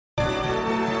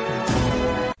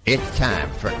It's time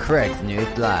for Craig's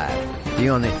News Live, the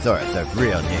only source of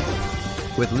real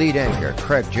news. With lead anchor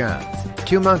Craig Jones,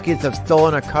 two monkeys have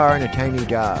stolen a car and a tiny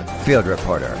dog. Field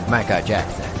reporter Micah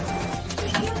Jackson.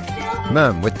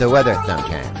 Mom with the weather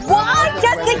sometimes. Why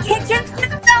does the kitchen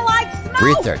smell like smoke?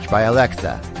 Research by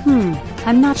Alexa.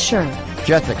 I'm not sure.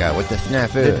 Jessica with the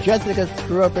snafu. Did Jessica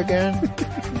screw up again?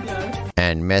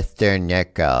 And Mr.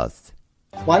 Nichols.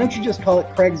 Why don't you just call it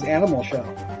Craig's Animal Show?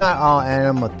 Not all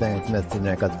animal things, Mr.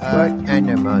 Nichols. What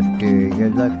animals do you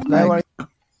look like?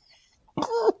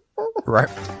 Right.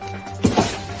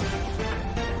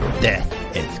 This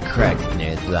is Craig's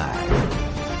News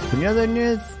Live. Any other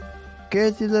news?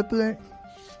 Casey Lipler?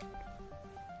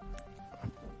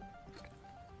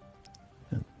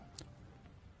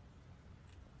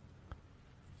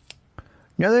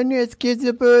 Another news,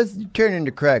 Casey Lipler? Turn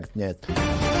into Craig's News.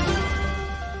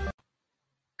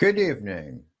 Good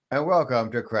evening, and welcome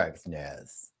to Craig's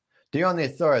News, the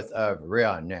only source of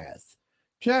real news.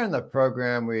 Today on the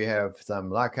program, we have some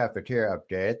La Cafeteria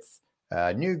updates,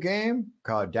 a new game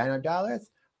called Dino Dollars.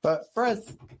 But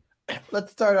first,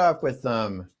 let's start off with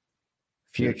some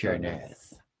future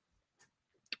news.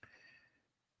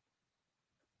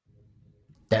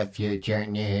 The future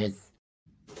news.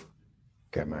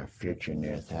 Got my future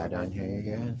news hat on here, you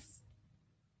guys.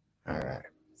 All right,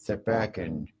 sit back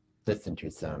and listen to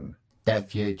some the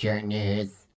future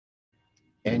news.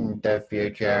 In the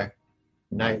future,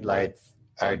 night lights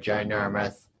are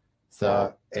ginormous,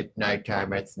 so at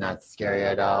nighttime it's not scary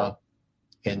at all.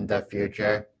 In the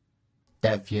future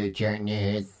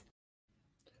news.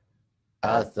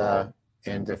 Also,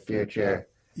 in the future,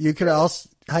 you could also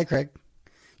hi Craig.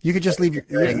 You could just leave your.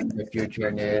 In the future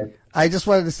news. I just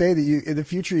wanted to say that you in the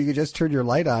future you could just turn your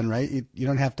light on, right? You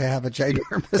don't have to have a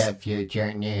ginormous. The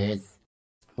future news.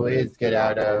 Please get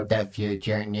out of the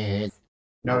future news.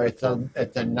 No, it's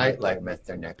a nightlight,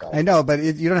 Mr. Nichols. I know, but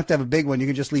you don't have to have a big one. You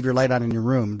can just leave your light on in your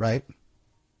room, right?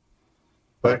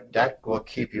 But that will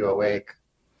keep you awake.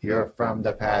 You're from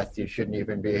the past. You shouldn't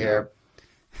even be here.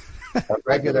 A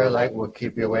regular light will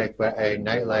keep you awake, but a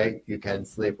nightlight, you can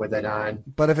sleep with it on.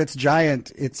 But if it's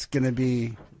giant, it's going to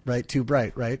be too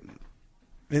bright, right?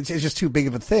 It's just too big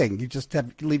of a thing. You just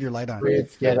have to leave your light on.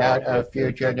 Please get out of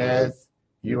future news.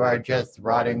 You are just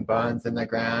rotting bones in the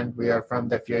ground. We are from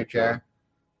the future.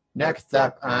 Next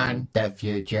up on the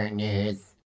future news.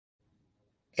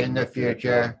 In the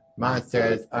future,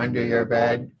 monsters under your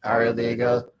bed are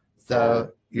illegal,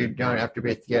 so you don't have to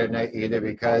be scared at night either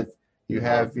because you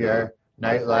have your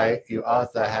nightlight. You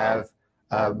also have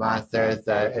monsters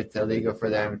that it's illegal for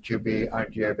them to be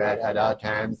under your bed at all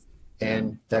times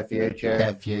in the future.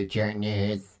 The future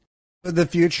news. The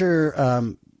future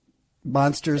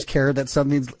monsters care that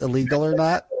something's illegal or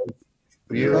not?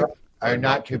 You are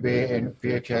not to be in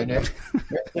future news.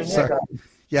 Sorry.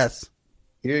 Yes.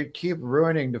 You keep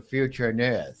ruining the future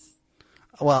news.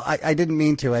 Well, I didn't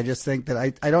mean to. I just think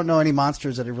that I don't know any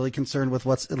monsters that are really concerned with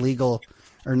what's illegal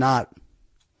or not.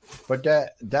 But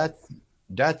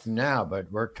that's now,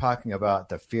 but we're talking about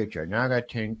the future. Now I got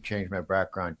to change my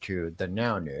background to the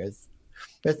now news.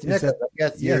 It's Nicholas, I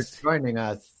guess you're joining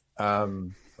us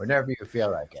whenever you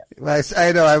feel like it. Well,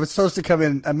 I know. I was supposed to come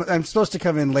in. I'm supposed to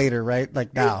come in later, right?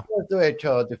 Like now. You're supposed to wait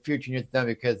till the future news is done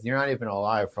because you're not even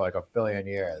alive for like a billion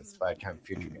years by the time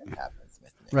future news happens.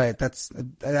 Right.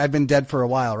 I've been dead for a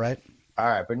while, right? All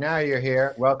right, but now you're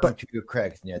here. Welcome to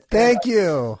Craig's News. Thank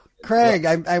you, Craig.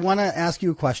 I want to ask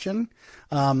you a question.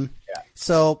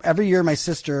 So every year, my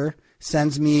sister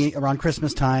sends me around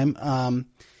Christmas time.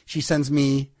 She sends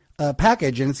me a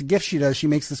package, and it's a gift she does. She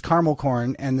makes this caramel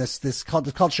corn and it's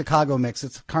called Chicago mix.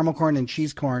 It's caramel corn and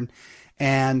cheese corn,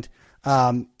 and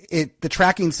the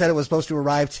tracking said it was supposed to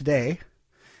arrive today.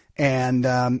 And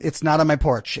it's not on my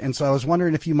porch. And so I was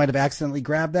wondering if you might have accidentally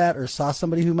grabbed that or saw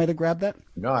somebody who might have grabbed that.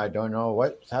 No, I don't know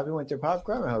what's happening with your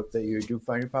popcorn. I hope that you do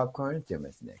find your popcorn too,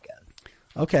 Miss Nichols.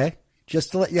 Okay.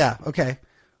 Just to okay.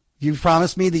 You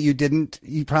promised me that you didn't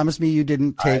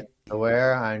take. I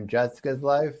swear on Jessica's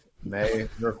life, may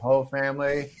your whole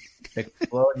family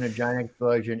explode in a giant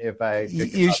explosion if I...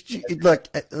 Look,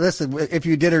 listen, if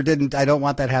you did or didn't, I don't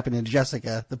want that happening to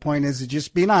Jessica. The point is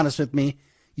just being honest with me.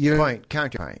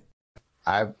 Counterpoint.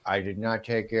 I did not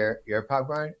take your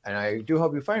popcorn, and I do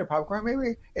hope you find your popcorn.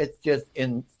 Maybe it's just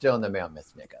still in the mail,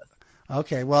 Miss Nichols.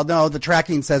 Okay. Well, no, the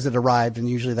tracking says it arrived, and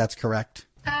usually that's correct.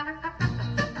 All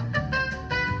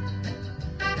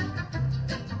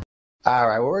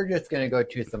right. Well, we're just going to go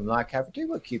to some La Cafeteria.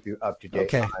 We'll keep you up to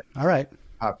date. Okay. All right.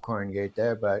 Popcorn gate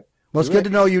there, but well, it's good to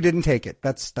know you didn't take it.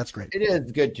 That's great. It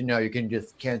is good to know. You can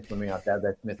just cancel me off that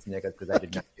list, Miss Nichols, because I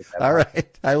did not get that. All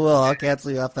right. I will. I'll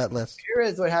cancel you off that list. Here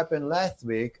is what happened last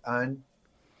week on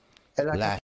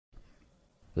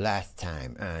Last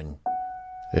time on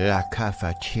La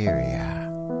Cafeteria.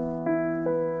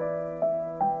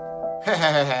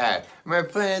 My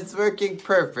plan is working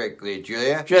perfectly,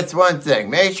 Julia. Just one thing.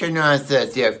 Make sure no one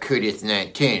says you have Cooties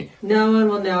 19. No one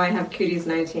will know I have Cooties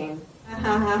 19.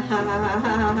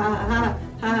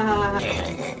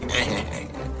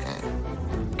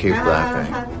 Keep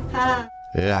laughing.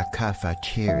 La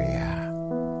Cafeteria.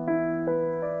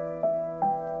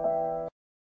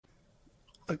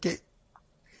 Okay.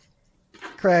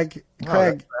 Craig,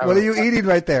 what are you eating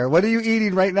right there? What are you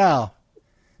eating right now?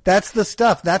 That's the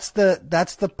stuff. That's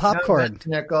the popcorn.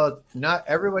 No, Nichols, not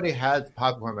everybody has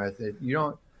popcorn method. You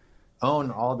don't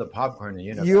own all the popcorn in the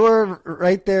universe. You're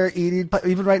right there eating,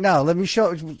 even right now. Let me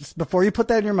show, before you put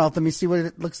that in your mouth, let me see what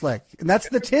it looks like. And that's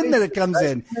the tin that it comes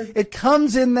in. It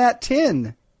comes in that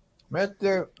tin.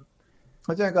 Mr.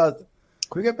 Nichols,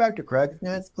 can we get back to Craig's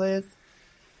Nest, please?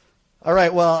 All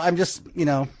right, well, I'm just,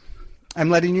 I'm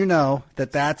letting you know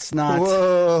that that's not...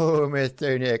 Whoa,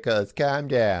 Mr. Nichols, calm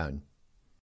down.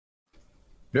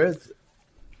 That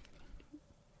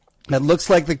looks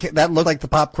like the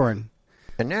popcorn.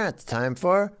 And now it's time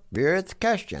for Viewers'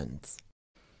 Questions.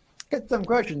 Get some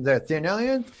questions there, Seeing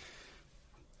Aliens.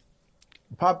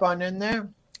 Pop on in there.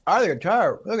 Art of the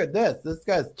Guitar, look at this. This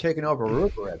guy's taking over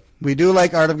Rupert. We do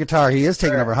like Art of Guitar. He is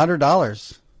taking over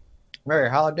 $100. Merry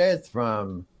Holidays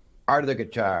from Art of the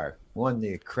Guitar. Won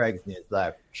the Craig's News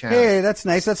Live challenge. Hey, that's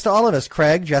nice. That's to all of us.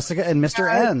 Craig, Jessica, and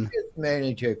Mr. N. It's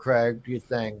mainly to Craig. He's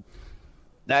saying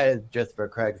that is just for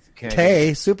Craig's candy.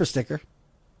 Tay, super sticker.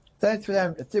 Thanks for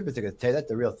that. Super sticker, Tay. That's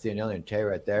the real CNN Tay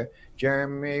right there.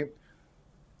 Jeremy.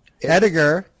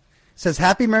 Edgar says,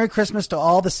 Happy Merry Christmas to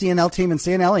all the CNL team and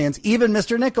CNLians, even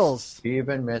Mr. Nichols.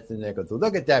 Even Mr. Nichols. Well,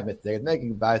 look at that, Mr. Nichols. Making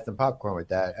you buy some popcorn with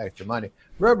that extra money.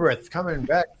 Rubert's coming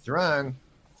back strong.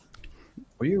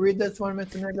 Will you read this one,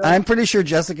 Mr. Nichols? I'm pretty sure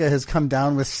Jessica has come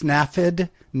down with Snaffid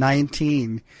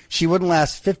 19. She wouldn't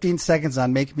last 15 seconds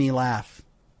on Make Me Laugh.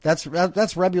 That's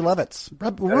Rubowitz.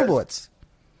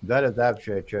 That is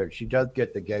absolutely true. She does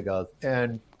get the giggles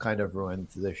and kind of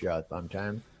ruins the show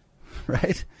sometimes.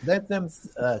 Right? That's them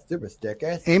super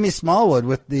stickers. Amy Smallwood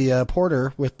with the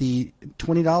porter with the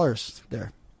 $20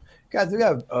 there. Guys, we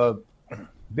got a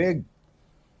big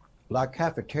La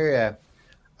Cafeteria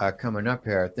coming up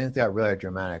here. Things got really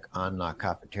dramatic on La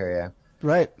Cafeteria.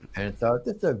 Right. And so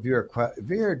this is a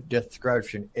viewer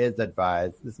discretion is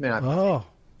advised. This may not be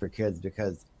for kids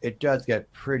because it does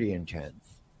get pretty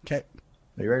intense. Okay.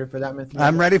 Are you ready for that, Mr.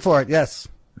 I'm ready for it, yes.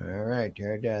 All right,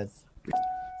 here it is.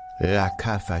 La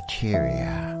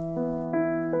Cafeteria.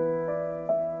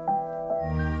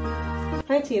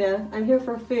 Hi, Tina. I'm here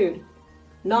for food.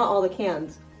 Not all the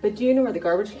cans. But do you know where the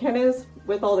garbage can is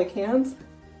with all the cans?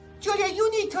 Julia, you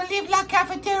need to leave La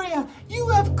Cafeteria. You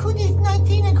have Cooties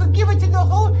 19 and could give it to the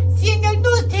whole CNN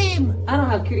News team. I don't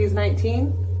have Cooties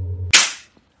 19.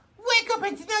 Wake up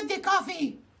and snug the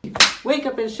coffee. Wake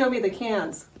up and show me the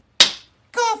cans.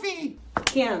 Coffee.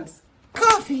 Cans.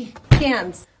 Coffee.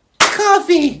 Cans.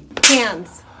 Coffee.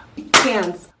 Cans.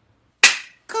 Cans.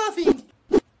 Coffee.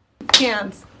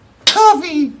 Cans.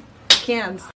 Coffee.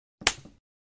 Cans.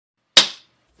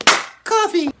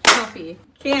 Coffee. Coffee.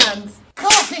 Cans.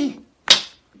 Coffee.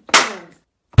 Cans.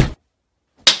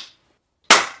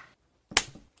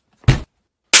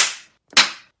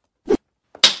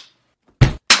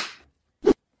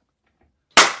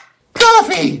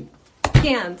 Coffee.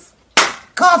 Cans.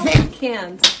 Coffee.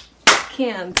 Cans.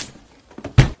 Cans.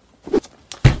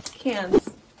 Cans.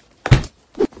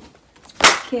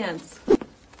 Cans.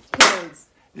 Cans.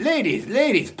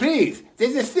 Ladies, please.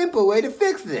 There's a simple way to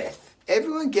fix this.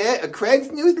 Everyone get a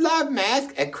Craig's News Live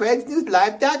mask at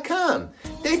craigsnewslive.com.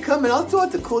 They come in all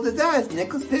sorts of cool designs.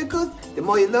 Nichols Pickles, the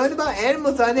more you learn about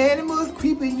animals on animals,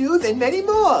 creepy news, and many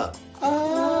more.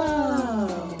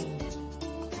 Oh.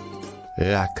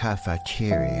 La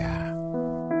Cafeteria.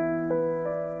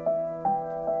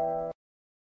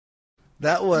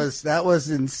 That was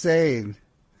insane.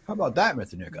 How about that,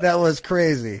 Mr. Nichols? That was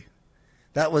crazy.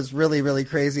 That was really, really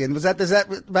crazy. And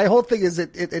my whole thing is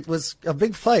it was a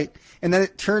big fight and then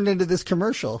it turned into this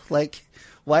commercial. Like,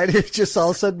 why did it just all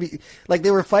of a sudden be like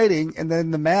they were fighting and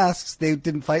then the masks, they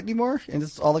didn't fight anymore? And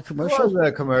it's all a commercial? It was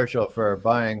a commercial for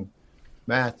buying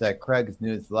masks at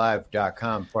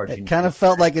craigsnewslive.com. It kind of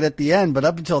felt like it at the end, but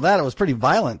up until that, it was pretty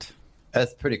violent.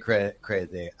 That's pretty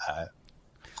crazy.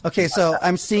 Okay, so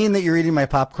I'm seeing that you're eating my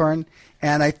popcorn,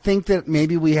 and I think that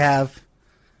maybe we have...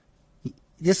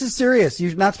 This is serious.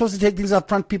 You're not supposed to take things off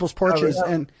front people's porches,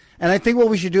 and I think what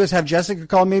we should do is have Jessica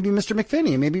call maybe Mr.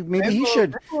 McPhinney. Maybe he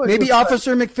should. Maybe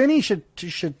Officer McPhinney should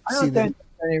see them.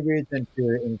 any reason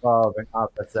to involve an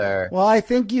officer. Well, I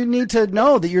think you need to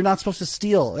know that you're not supposed to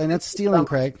steal, and it's stealing,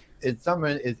 Craig. If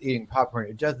someone is eating popcorn,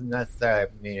 it doesn't necessarily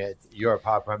mean it's your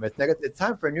popcorn. It's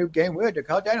time for a new game we had to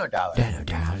call Dino Dollars. Dino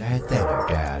Dollars, Dino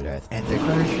Dollars, and the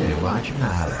question, watch them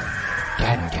holler.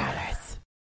 Dino Dollars.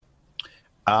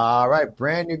 All right,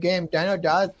 brand new game, Dino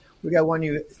Dollars. We got one of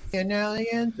you CNN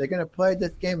aliens. They're going to play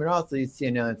this game, and also you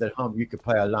CNN aliens at home, you can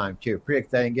play along too. Pretty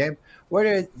exciting game. What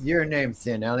is your name,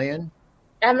 CNN alien?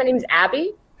 My name's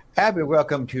Abby. Abby,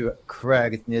 welcome to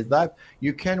Craig's News Live.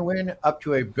 You can win up to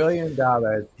 $1 billion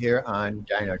here on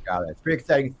Dino Dollars. Pretty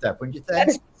exciting stuff, wouldn't you say?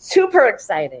 That's super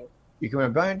exciting. You can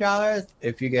win $1 billion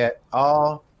if you get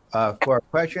all 4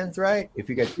 questions right. If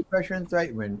you get 2 questions right,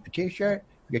 you win a T-shirt.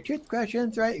 If you get 2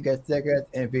 questions right, you get stickers.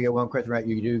 And if you get 1 question right,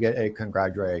 you do get a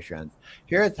congratulations.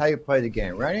 Here's how you play the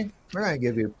game. Ready? We're going to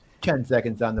give you 10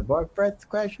 seconds on the board. First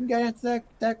question, get answer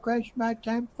that question by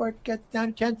time before it gets down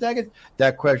to 10 seconds.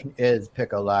 That question is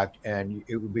pick-a-locked, and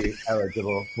it will be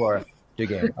eligible for the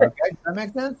game. Okay, does that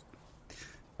make sense?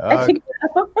 I think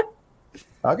so.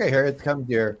 Okay, here comes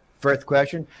your first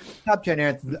question. Top 10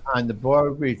 answers on the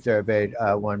board. We surveyed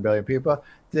 1 billion people.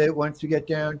 Once you get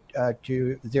down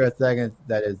to 0 seconds,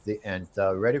 that is the end.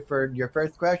 So ready for your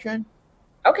first question?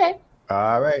 Okay.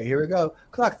 All right, here we go.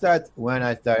 Clock starts when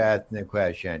I start asking the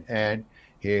question, and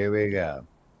here we go.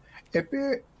 If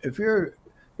you're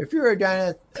a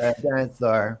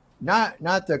dinosaur, not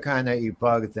the kind that eat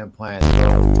bugs and plants.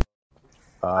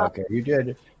 Okay, you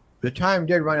did. The time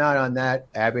did run out on that,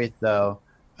 Abby. So,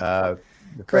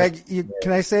 Craig,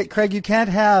 Craig, you can't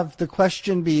have the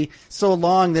question be so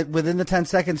long that within the 10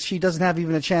 seconds she doesn't have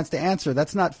even a chance to answer.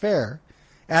 That's not fair.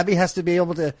 Abby has to be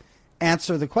able to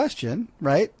answer the question,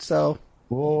 right? So,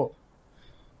 well,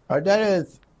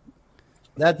 that's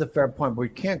a fair point. But we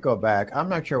can't go back. I'm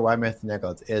not sure why Mr.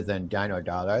 Nichols is in Dino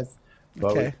Dollars,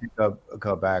 but okay. We can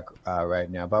go back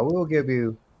right now. But we will give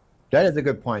you. That is a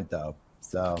good point, though.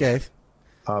 So okay,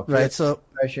 right. So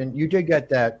question, you did get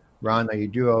that wrong. Though you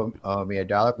do owe me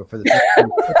 $1, but for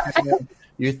the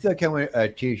you still can win a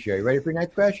T-shirt. You ready for your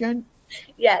next question?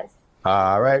 Yes.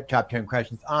 All right, top 10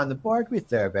 questions on the board. We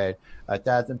surveyed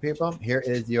 1,000 people. Here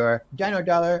is your Dino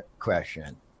Dollar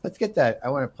question. Let's get that. I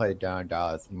want to play Dino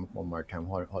Dollars one more time.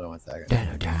 Hold on 1 second.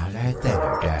 Dino Dollars,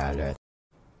 Dino Dollars.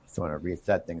 Just want to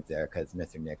reset things there because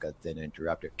Mr. Nichols didn't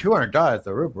interrupt it. $200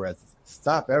 the Ruberus.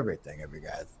 Stop everything, you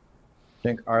guys. I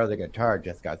think Art of the Guitar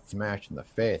just got smashed in the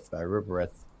face by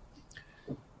Ruberus.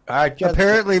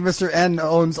 Apparently, Mr. N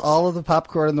owns all of the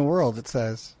popcorn in the world, it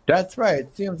says. That's right.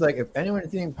 It seems like if anyone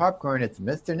is eating popcorn, it's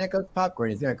Mr. Nichols popcorn.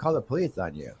 He's going to call the police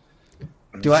on you.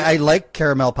 Do I like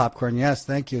caramel popcorn? Yes,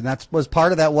 thank you. And that was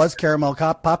part of that was caramel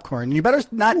popcorn. You better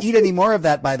not eat any more of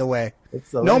that, by the way.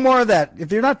 No more of that.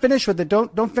 If you're not finished with it,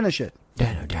 don't finish it.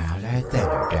 Dino Dollars,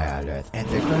 Dino Dollars, and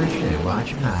the question,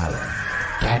 watch holler.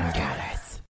 Dino Dollars.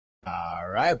 All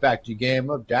right, back to game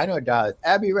of Dino Dollars.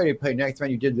 Abby, you ready to play next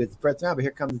round? You did this the first round, but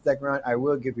here comes the second round. I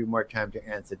will give you more time to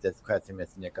answer this question,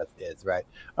 Mr. Nichols is right.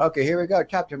 Okay, here we go.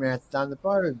 Top 10 answers on the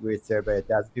board. We surveyed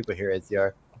 1,000 people. Here is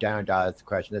your Dino Dollars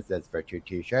question. This is for 2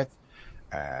 T-shirts.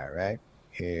 All right,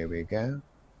 here we go.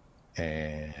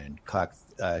 And clock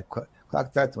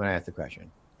starts when I ask the question.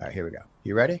 All right, here we go.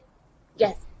 You ready?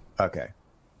 Yes. Okay.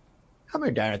 How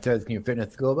many dinosaurs can you fit in a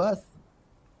school bus?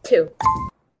 2.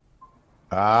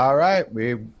 All right,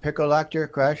 we pick-a-locked your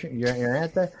question, your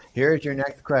answer. Here's your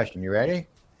next question. You ready?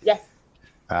 Yes.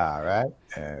 All right,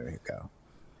 there we go.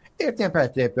 If the Empire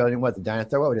State Building was a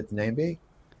dinosaur, what would its name be?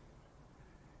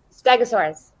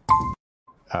 Stegosaurus.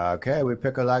 Okay, we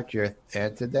pick-a-locked your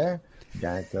answer there.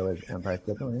 Dinosaur was Empire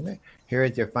State Building. Here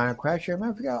is your final question.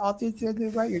 Remember, if you got all these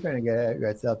things right, you're going to get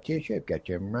yourself a T-shirt. Get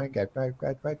your right, get right,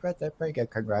 get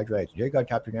congratulations. Here you go,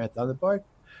 top 10 answers on the board.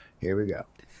 Here we go.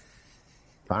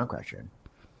 Final question.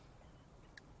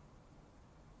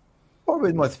 What would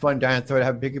be the most fun dinosaur to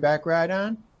have a piggyback ride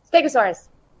on? Stegosaurus.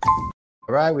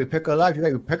 All right, we pick-a-locked.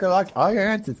 We pick-a-locked. All your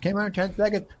answers came out in 10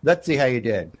 seconds. Let's see how you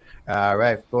did. All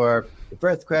right, for the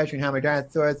first question, how many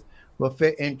dinosaurs will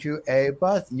fit into a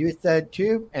bus? You said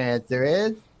 2. Answer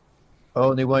is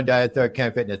only 1 dinosaur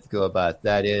can fit in a school bus.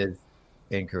 That is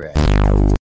incorrect.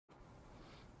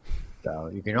 So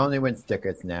you can only win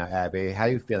stickers now, Abby. How are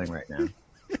you feeling right now?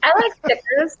 I like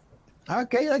stickers.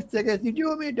 Okay, you like stickers. You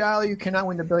do owe me $1. You cannot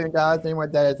win the $1 billion anymore.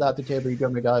 That is off the table. You do owe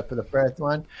me $1 for the first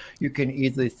one. You can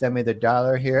easily send me the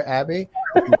 $1 here, Abby.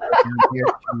 If you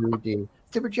come here to the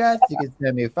Super Chats, you can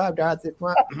send me $5 if you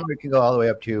want. We can go all the way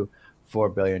up to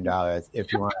 $4 billion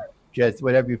if you want. Just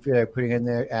whatever you feel like putting in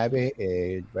there, Abby,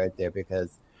 is right there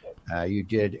because you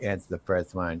did answer the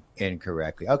first one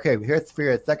incorrectly. Okay, here's for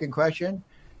your second question.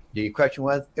 the question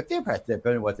was, if the Empire State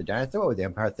Building was a dinosaur, what would the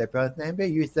Empire State Building's name be?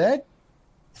 You said?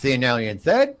 See an alien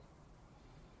said?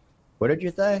 What did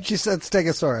you say? She said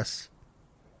Stegosaurus.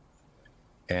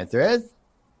 Answer is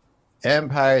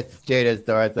Empire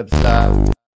Statosaurus of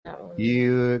stuff.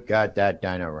 You got that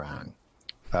dino wrong.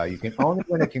 You can only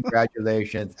win a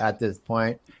congratulations at this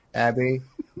point, Abby.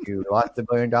 You lost $1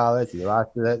 billion. You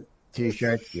lost the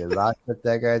T-shirts. You lost the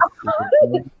stickers.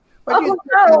 But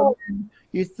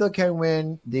you still can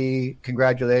win the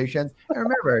congratulations. And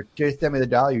remember, to send me the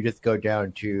dollar, you just go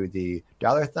down to the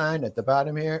 $sign at the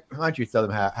bottom here. Why don't you tell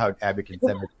them how Abby can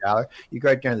send me the dollar? You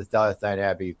go down to the $sign,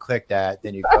 Abby. You click that.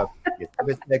 Then you go up to your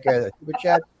super sticker, the super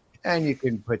chat, and you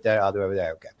can put that all the way over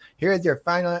there. Okay. Here's your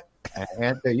final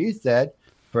answer. You said,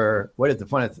 for what is the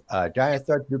funnest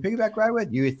dinosaur to do piggyback ride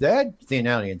with? You said, see an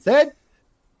alien said.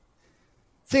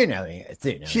 See an alien.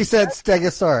 She said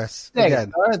Stegosaurus.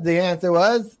 Again. The answer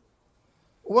was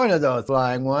one of those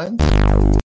flying ones.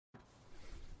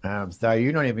 I'm sorry,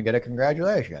 you don't even get a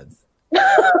congratulations.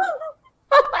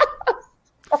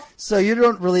 So you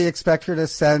don't really expect her to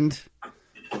send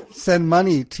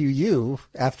money to you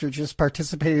after just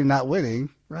participating and not winning,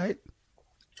 right?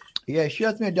 Yeah, she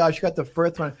owes me $1. She got the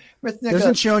first one.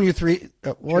 Isn't showing you three?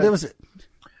 What was it?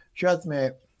 She owes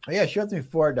me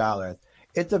 $4.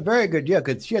 It's a very good deal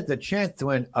because she has a chance to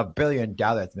win $1 billion,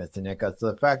 Mr. Nichols.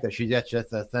 So the fact that she just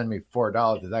send me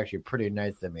 $4 is actually pretty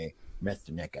nice of me, Mr.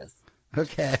 Nichols.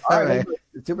 Okay, all right.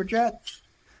 Super chat.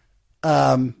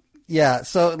 Yeah.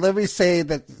 So let me say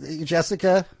that,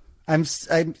 Jessica, I'm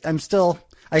still.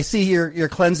 I see you're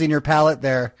cleansing your palate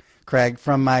there, Craig,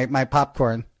 from my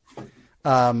popcorn.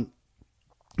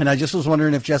 And I just was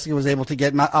wondering if Jessica was able to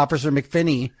get Officer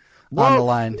McFinney on the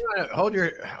line. Hold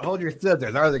your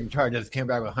scissors. Our guitar just came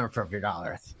back with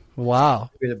 $150. Wow.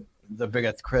 The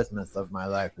biggest Christmas of my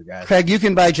life, you guys. Craig, you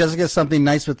can buy Jessica something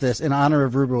nice with this in honor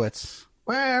of Rubrowitz.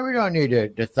 Well, we don't need to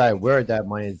decide where that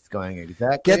money is going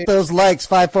exactly. Get those likes.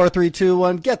 5, 4, 3, 2,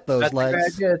 1. Get those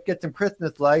likes. Get some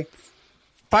Christmas likes.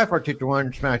 5, 4, 2,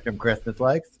 1. Smash them Christmas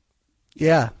likes.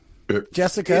 Yeah.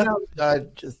 Jessica.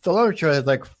 Stallone show has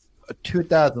like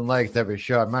 2,000 likes every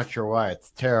show. I'm not sure why.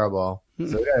 It's terrible.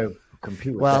 So we gotta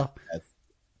compete with that.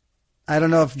 I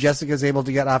don't know if Jessica's able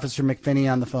to get Officer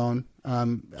McFinney on the phone.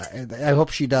 I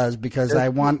hope she does because I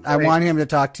want him to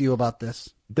talk to you about this.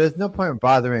 There's no point in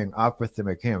bothering Officer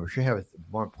McFinney. We should have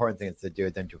more important things to do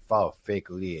than to follow fake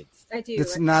leads. I do.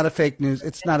 It's not a fake news.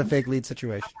 It's not a fake lead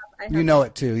situation. You know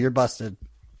it too. You're busted.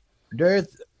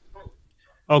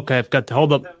 Okay, I've got to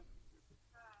hold up.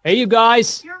 Hey, you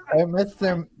guys. I missed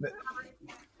them.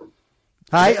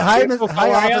 Hi,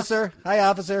 officer. Hi,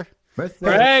 officer.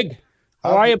 Craig,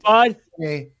 how are you, bud?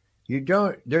 You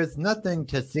don't. There's nothing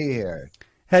to see here.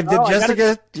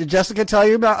 Did Jessica tell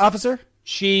you about Officer?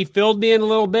 She filled me in a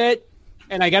little bit,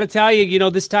 and I got to tell you,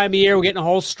 this time of year we're getting a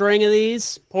whole string of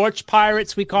these porch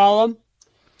pirates, we call them.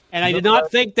 And I did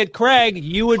not think that Craig,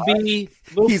 you would be.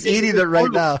 He's eating it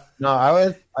right now.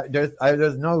 No,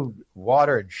 there's no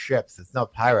water and ships. It's no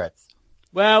pirates.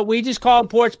 Well, we just call them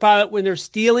porch pirate when they're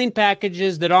stealing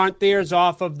packages that aren't theirs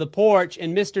off of the porch.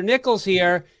 And Mr. Nichols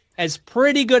here has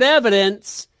pretty good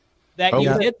evidence that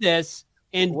you did this.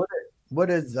 And what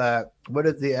is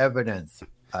the evidence,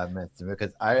 Mr.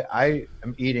 Because I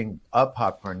am eating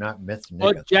popcorn, not Mr.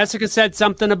 Nichols. Well, Jessica said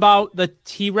something about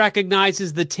he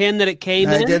recognizes the tin that it came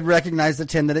in. I did recognize the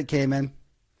tin that it came in.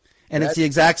 And it's the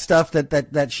exact stuff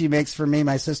that she makes for me,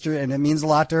 my sister, and it means a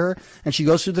lot to her. And she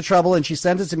goes through the trouble, and she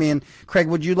sends it to me. And, Craig,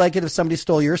 would you like it if somebody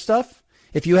stole your stuff?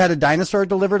 If you had a dinosaur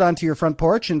delivered onto your front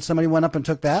porch and somebody went up and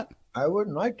took that? I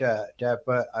wouldn't like that,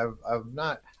 but I'm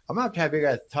not to have you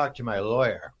guys talk to my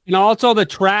lawyer. And also the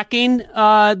tracking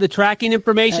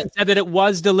information said that it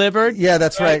was delivered. Yeah,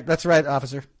 that's right. That's right,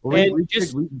 officer.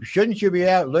 Shouldn't you be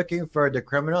out looking for the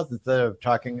criminals instead of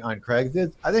talking on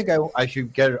Craigslist? I think I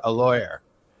should get a lawyer.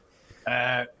 All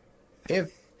right,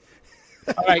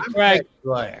 Craig.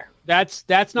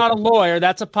 That's not a lawyer.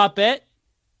 That's a puppet.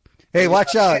 Hey,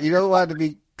 watch out! You don't want to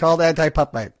be called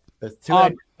anti-puppet. There's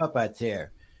two puppets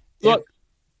here. Look,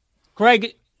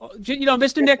 Craig.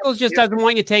 Mr. Nichols just doesn't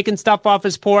want you taking stuff off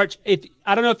his porch.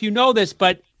 I don't know if you know this,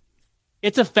 but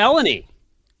it's a felony.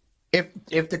 If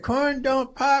the corn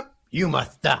don't pop, you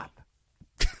must stop.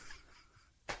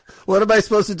 What am I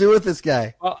supposed to do with this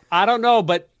guy? Well, I don't know,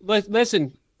 but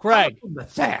listen. Craig,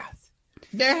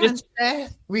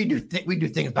 we do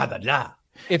things by the law.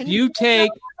 If you take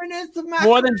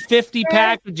more than 50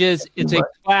 packages, it's a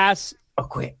class.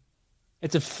 Quit.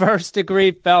 It's a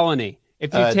first-degree felony.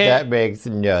 If you take that makes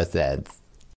no sense.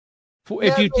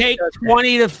 If you take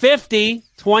 20 to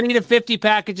 50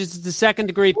 packages, it's a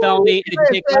second-degree felony. And if you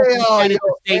take less than 10, it's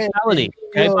a state felony.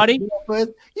 Okay, buddy?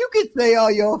 You can say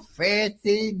all your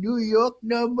fancy New York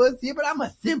numbers here, but I'm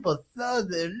a simple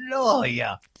Southern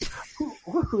lawyer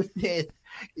who says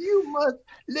you must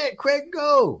let Craig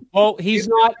go. Well, he's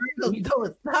not.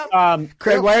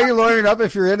 Craig, why are you lawyering up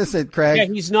if you're innocent, Craig? Yeah,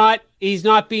 he's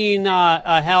not being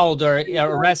held or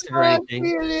arrested or anything.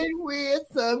 I'm dealing with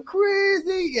some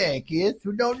crazy Yankees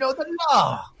who don't know the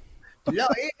law. The law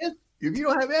is, if you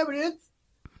don't have evidence,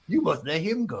 you must let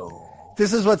him go.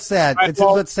 This is what's sad. Right, This is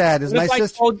what's sad. Is my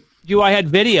sister? I told you I had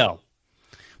video.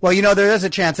 Well, there is a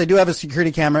chance. I do have a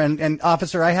security camera, and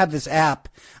officer, I have this app.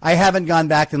 I haven't gone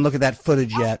back and looked at that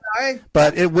footage yet,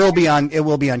 but it will be on. It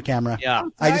will be on camera. Yeah,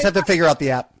 I just have to figure out the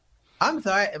app. I'm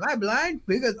sorry. Am I blind?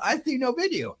 Because I see no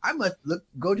video. I must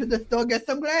go to the store get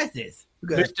some glasses.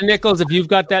 Mr. Nichols, if you've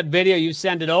got that video, you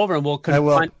send it over, and we'll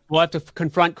have to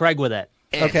confront Craig with it.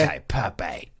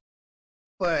 Anti-puppet.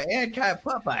 For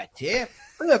anti-puppet tip.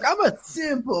 Look, I'm a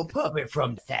simple puppet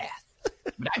from the South,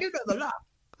 but I do know the law.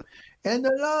 And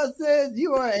the law says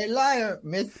you are a liar,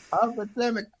 Miss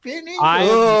Officer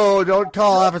McPhinney. Don't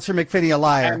call Officer McPhinney a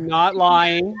liar. I'm not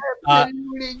lying.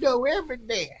 Absolutely know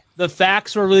everything. The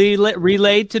facts were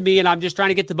relayed to me, and I'm just trying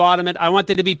to get to the bottom of it. I want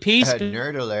there to be peace.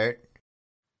 Nerd alert.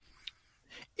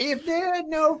 If there are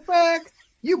no facts,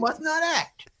 you must not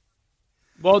act.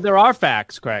 Well, there are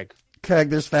facts, Craig.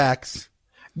 Craig, there's facts.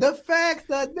 The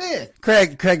facts are this.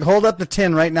 Craig, hold up the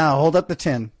tin right now. Hold up the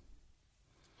tin.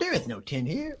 There is no tin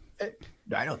here.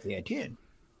 I don't see a tin.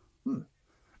 Do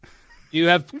you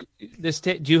have this?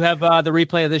 Do you have the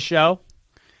replay of this show?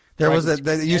 There was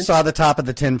you saw the top of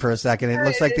the tin for a second. It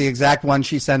looks like the exact one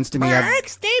she sends to me. Mark,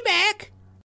 stay back.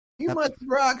 You must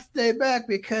stay back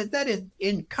because that is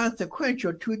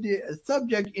inconsequential to the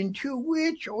subject into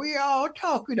which we are all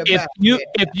talking about.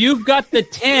 If you've got the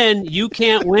tin, you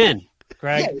can't win,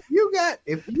 Craig. Yeah,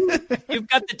 if you've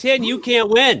got the tin, you can't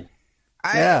win.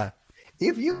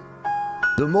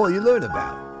 The more you learn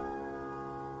about.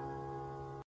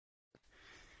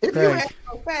 If you have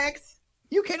no facts,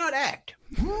 you cannot act.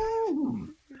 All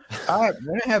right, I'm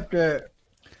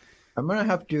gonna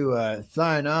have to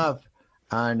sign off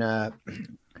on Mr.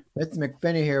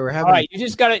 McPhinney here. We're having. All right, you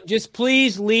just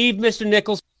please leave Mr.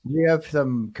 Nichols. We have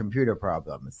some computer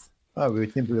problems. Oh, we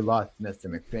simply lost Mr.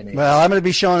 McPhinney. Well, I'm going to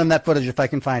be showing him that footage if I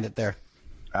can find it there.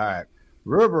 All right,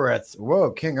 Ruberets.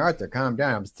 Whoa, King Arthur, calm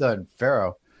down. I'm still in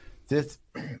Pharaoh. This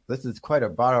is quite a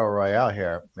battle royale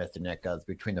here, Mr. Nichols,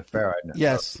 between the Pharaoh and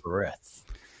the Ruberets.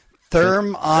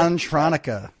 Therm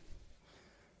Ontronica.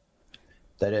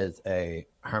 That is a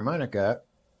harmonica.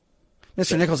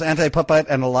 Mr. Nichols, anti-puppet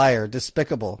and a liar.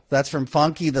 Despicable. That's from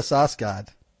Funky the Sauce God.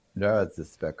 No, it's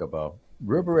despicable.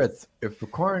 Ruberets, if the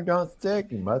corn don't stick,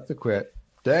 you must have quit.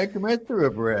 Thank you, Mr.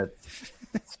 Ruberets.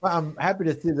 I'm happy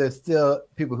to see there's still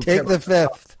people who take the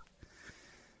fifth.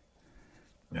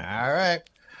 All right.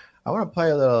 I want to play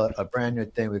a brand new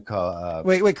thing we call...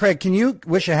 Wait, Craig, can you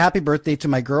wish a happy birthday to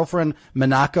my girlfriend,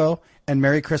 Minako, and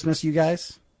Merry Christmas, you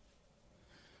guys?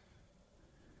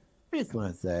 I just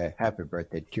want to say happy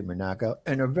birthday to Minako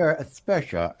and a very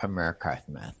special Merry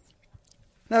Christmas.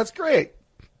 That's great.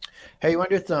 Hey, you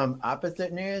want to do some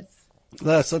opposite news?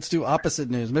 Let's do opposite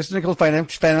news. Mr. Nichols,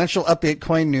 financial update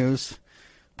coin news.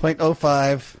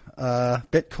 0.05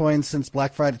 Bitcoin since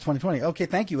Black Friday 2020. Okay,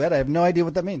 thank you, Ed. I have no idea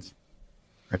what that means.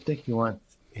 I think he wants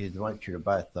you to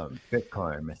buy some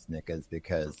Bitcoin, Miss Nichols,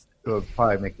 because it would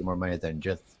probably make you more money than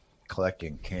just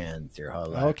collecting cans your whole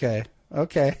life.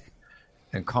 Okay.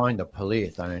 And calling the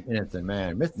police on an innocent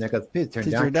man. Miss Nichols, please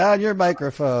turn down your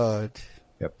microphone.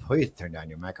 Yeah, please turn down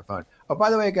your microphone. Oh, by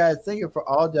the way, guys, thank you for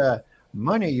all the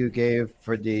money you gave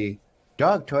for the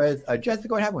dog toys. Jessica,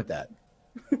 what happened with that?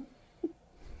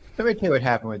 Let me tell you what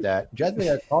happened with that.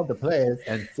 Jessica called the place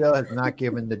and still has not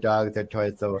given the dogs their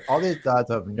toys. So all these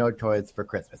dogs have no toys for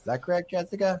Christmas. Is that correct,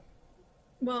 Jessica?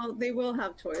 Well, they will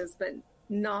have toys, but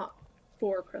not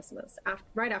for Christmas.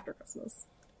 Right after Christmas.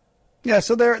 Yeah,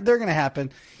 so they're going to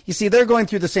happen. You see, they're going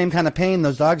through the same kind of pain,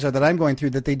 those dogs are, that I'm going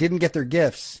through, that they didn't get their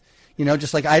gifts.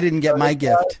 Just like I didn't get my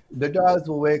gift. The dogs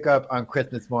will wake up on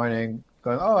Christmas morning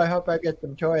going, oh, I hope I get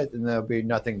some toys, and there'll be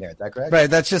nothing there. Is that correct? Right.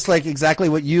 That's just like exactly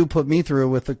what you put me through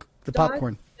with the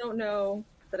popcorn. Don't know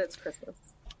that it's Christmas.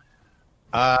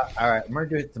 All right. I'm going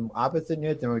to do some opposite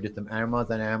news, then we're going to do some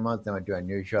animals on animals, then we'll do a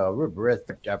new show. Ruberets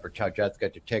for tell Jessica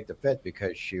to take the fifth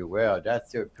because she will.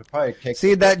 That's it. Probably take.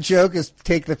 See, that joke is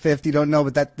take the fifth. You don't know,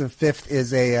 but the fifth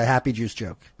is a Happy Juice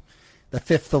joke. The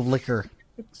fifth of liquor.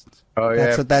 Oh, yeah.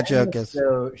 That's what that joke is.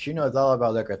 So she knows all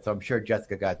about liquor, so I'm sure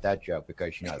Jessica got that joke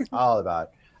because she knows all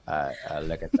about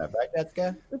Look at that, right,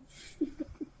 Jessica?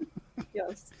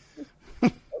 Yes.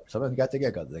 Someone's got the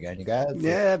giggles again, you guys.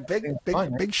 Yeah, It's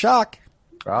fun, big shock.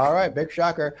 All right, big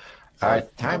shocker. All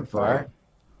right, time for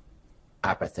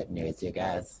opposite news, you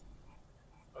guys.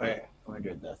 Wait, I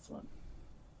do this one.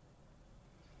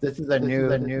 This is a new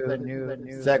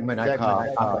segment I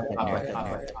call opposite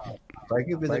news. Like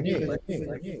you the news,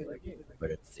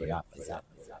 but it's the opposite.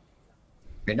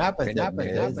 In opposite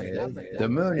news, the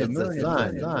moon is the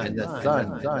sun, and the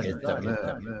sun is the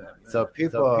moon. So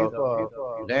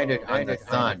people landed on the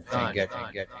sun and get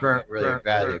burnt really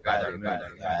badly by the moon,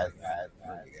 guys.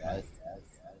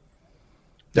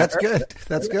 That's good.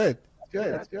 That's good.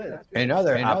 In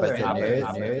other opposite news,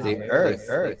 the Earth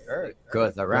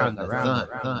goes around the sun.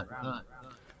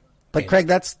 But Craig,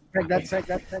 that's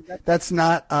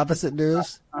not opposite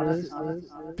news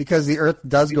because the Earth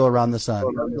does go around the sun,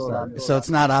 so it's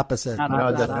not opposite.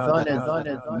 No, the sun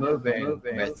is moving,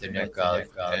 Mr. Nichols,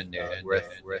 and the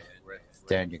Earth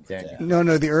standing.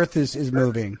 No, the Earth is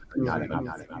moving.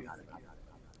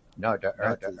 No, the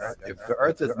Earth is. If the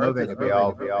Earth is moving, it'd be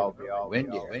all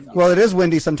windy. Well, it is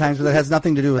windy sometimes, but it has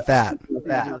nothing to do with that.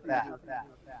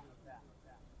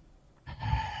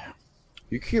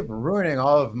 You keep ruining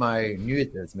all of my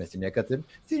news, Mr. Nicholson.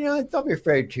 So, don't be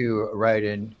afraid to write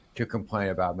in to complain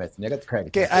about Mr. Nicholson.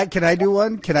 Okay, can I do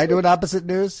one? Can I do an opposite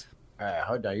news?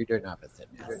 Hold on, you do an opposite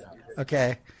news.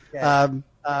 Okay.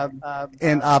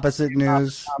 In opposite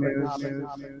news,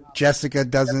 Jessica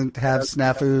doesn't have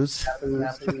snafus.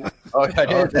 Oh,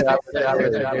 that is the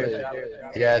opposite news.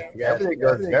 Yes, everything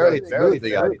goes very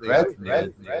smoothly on Craig's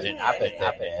news. In opposite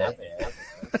news.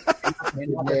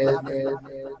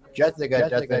 Jessica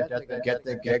doesn't get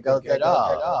the giggles at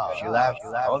all. She laughs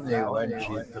only when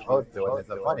she's supposed to, and it's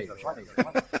a funny.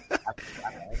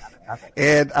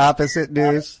 In opposite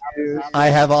news, I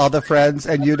have all the friends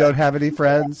and you don't have any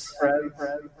friends.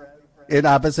 In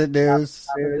opposite news.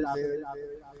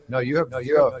 No, you have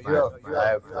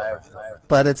friends.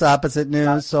 But it's opposite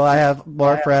news, so I have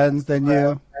more friends than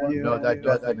you. No, that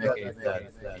doesn't make any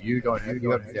sense. You have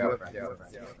zero friends.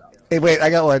 Hey, wait, I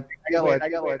got one.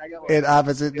 In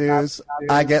opposite news,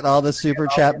 I get all the super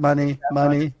chat money.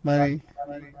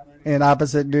 In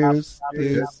opposite news,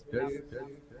 please.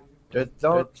 Just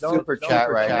don't super chat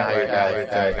right now, you guys.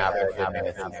 Doing opposite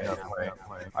news. No point.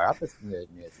 Our opposite news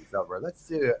is over. Let's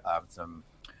do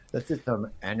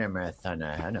some animus on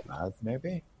animals,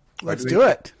 maybe. Let's do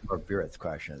it. Or viewers'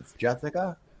 questions,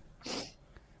 Jessica.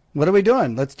 What are we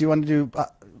doing? Do you want to do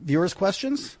viewers'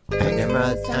 questions?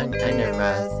 Animals on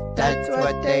animals, that's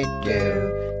what they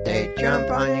do. They jump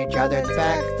on each other's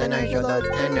backs, and I show those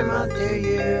animals to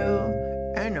you.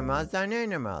 Animals on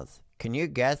animals. Can you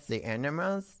guess the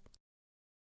animals?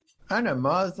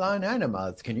 Animals on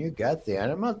animals. Can you guess the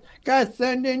animals? Guys,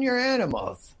 send in your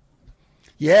animals.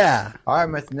 Yeah. All right,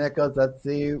 Miss Nichols, let's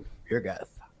see your guess.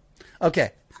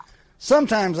 Okay.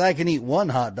 Sometimes I can eat one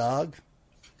hot dog,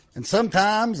 and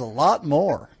sometimes a lot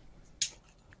more.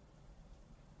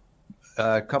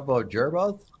 A couple of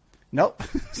gerbils? Nope.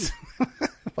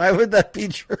 Why would that be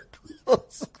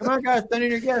gerbils? Come on, guys, send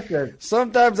in your guesses.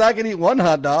 Sometimes I can eat one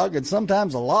hot dog, and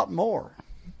sometimes a lot more.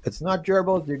 It's not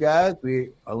gerbils, you guys. We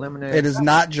eliminated. It is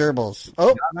not gerbils.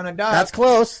 Oh, that's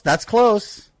close. That's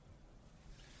close.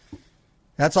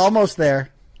 That's almost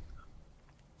there.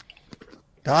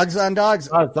 Dogs on dogs.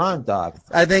 Dogs on dogs.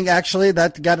 I think actually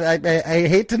that got. I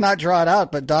hate to not draw it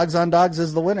out, but dogs on dogs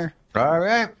is the winner. All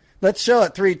right. Let's show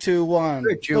it. 3, 2, 1.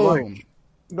 3, 2, Boom. 1.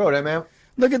 Go there, man.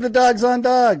 Look at the dogs on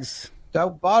dogs.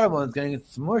 That bottom one's getting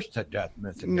smushed to death,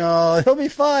 Mr. No, he'll be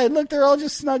fine. Look, they're all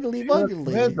just snuggly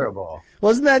buggly. Miserable.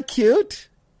 Wasn't that cute?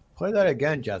 Play that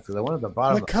again, Jessica. The one at the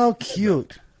bottom. Look how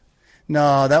cute.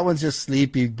 No, that one's just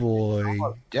sleepy boy.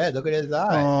 Dead. Look at his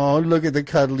eye. Oh, look at the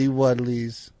cuddly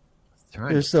wuddlies.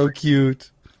 They're so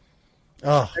cute.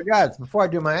 Oh, hey guys, before I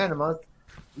do my animals,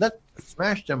 let's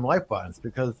smash them like buttons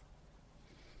because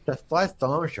the Sly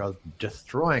Stallone show is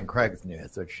destroying Craig's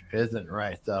news, which isn't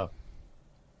right. So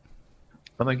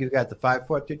I'm gonna give you guys the 5,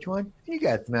 4, 3, 2, 1. You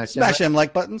guys smash them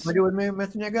like buttons. Want to do it with me,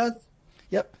 Mr. Nichols?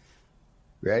 Yep.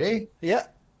 Ready? Yeah.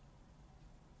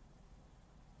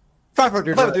 5, 4,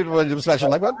 3, 2, 1. Smash them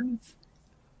like buttons.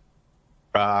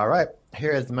 All right.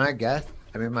 Here's my guess.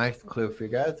 My clue for you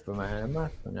guys for my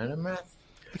animals.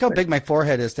 Look how big my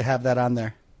forehead is to have that on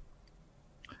there.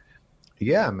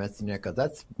 Yeah, Mr. Nichols,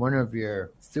 that's one of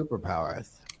your superpowers.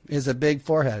 Is a big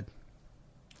forehead.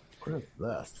 What is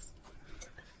this?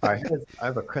 All right, I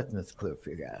have a Christmas clue for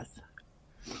you guys.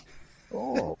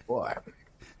 Oh, boy.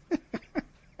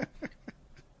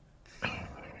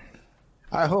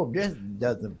 I hope this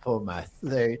doesn't pull my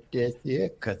slate this year,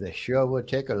 because the show will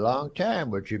take a long time,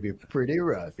 which would be pretty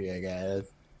rough, you guys.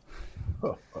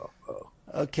 Ho, ho, ho.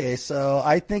 Okay, so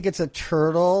I think it's a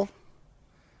turtle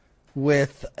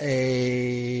with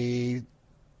a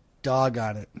dog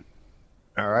on it.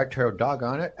 All right, turtle dog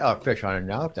on it. Oh, fish on it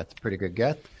now. That's a pretty good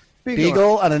guess.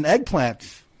 Beagle on an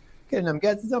eggplant. Getting them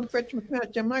guesses on French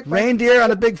McMatch and Mike. Reindeer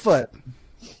on a Bigfoot.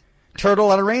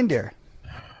 Turtle on a reindeer.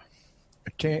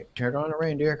 Turtle on a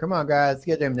reindeer. Come on, guys.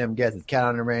 Get them guesses. Cat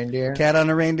on a reindeer. Cat on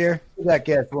a reindeer. Do that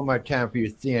guess one more time for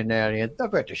you seeing aliens. Don't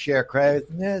forget to share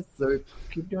craziness. So we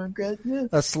keep doing craziness.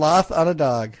 A sloth on a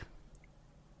dog.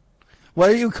 Why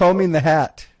are you combing the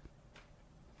hat?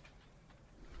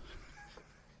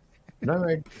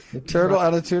 Turtle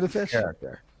on a tuna fish.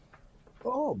 Character.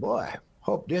 Oh boy.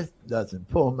 Hope this doesn't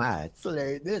pull my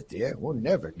slate this year. We'll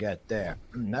never get there.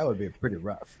 That would be pretty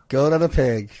rough. Goat on a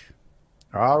pig.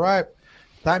 All right.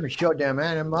 Time to show them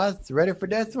animals. Ready for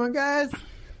this one, guys?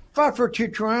 5, 4, 2,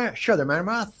 3. Show them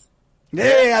animals.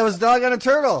 Hey, I was dog on a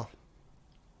turtle.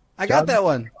 I got that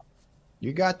one.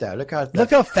 You got that. Look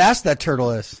how fast that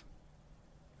turtle is.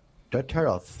 That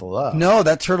turtle's slow. No,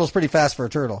 that turtle's pretty fast for a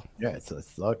turtle. Yeah, it's a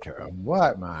slow turtle.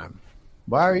 What, Mom?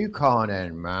 Why are you calling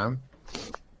in, Mom?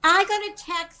 I got a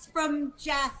text from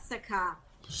Jessica.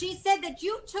 She said that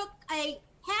you took a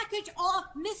package off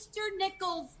Mr.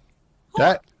 Nichols'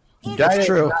 hook. That's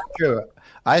true. Not true.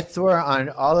 I swear on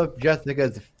all of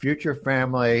Jessica's future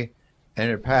family and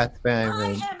her past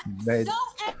family.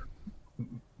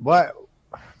 What?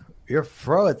 You're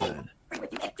frozen.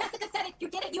 If Jessica said it, you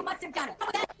did it, you must have done it.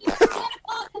 You can't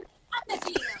fall this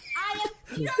year. I am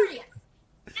furious.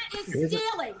 That is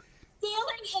stealing.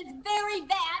 Stealing is very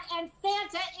bad, and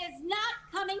Santa is not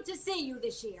coming to see you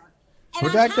this year. And Well,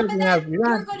 on that top of doesn't that, have-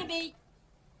 you're going to be...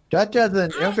 That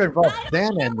doesn't involve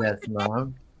Santa in this,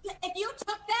 Mom. If you took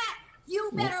that, you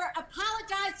better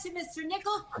apologize to Mr.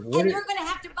 Nichols, What and is- you're going to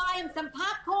have to buy him some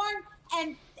popcorn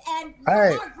and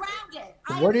Hey, more grounded.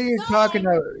 What are you talking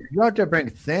about? You don't have to bring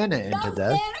Santa into No,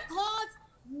 this. Santa Claus,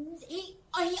 he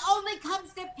only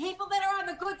comes to people that are on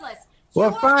the good list.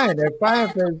 Well, fine.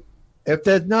 If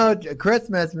there's no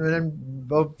Christmas, then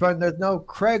there's no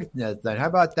Craig's-ness, then how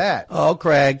about that? Oh,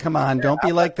 Craig, come on. Don't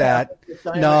be like that.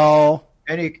 No.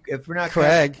 If we're not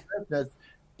Craig. Christmas,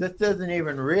 this isn't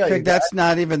even real. Craig, that's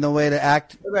not even the way to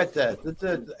act. Look at this. This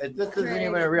isn't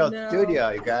even a real studio,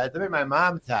 you guys. I'm in my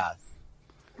mom's house.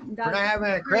 We're not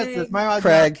having a Christmas. My mom's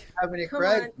Craig. not having any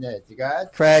Craig's-ness, you guys.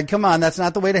 Craig, come on. That's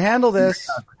not the way to handle this.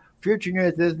 Future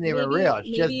news isn't even real. It's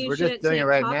just we're just doing it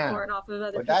right now. Off of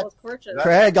other But people's porches.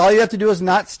 Craig, all you have to do is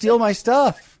not steal my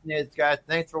stuff. News, guys.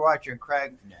 Thanks for watching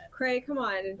Craig's-ness. Craig, come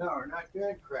on. No, we're not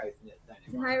doing Craig's-ness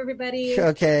anymore. Hi, everybody.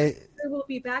 Okay. We'll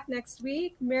be back next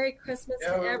week. Merry Christmas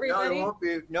to No, everybody. it won't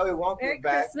be. No, it won't Merry be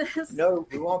back. Christmas. No,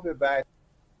 we won't be back.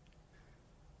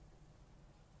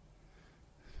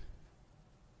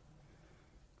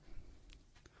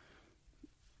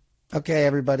 Okay,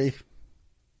 everybody.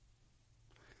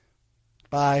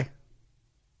 Bye.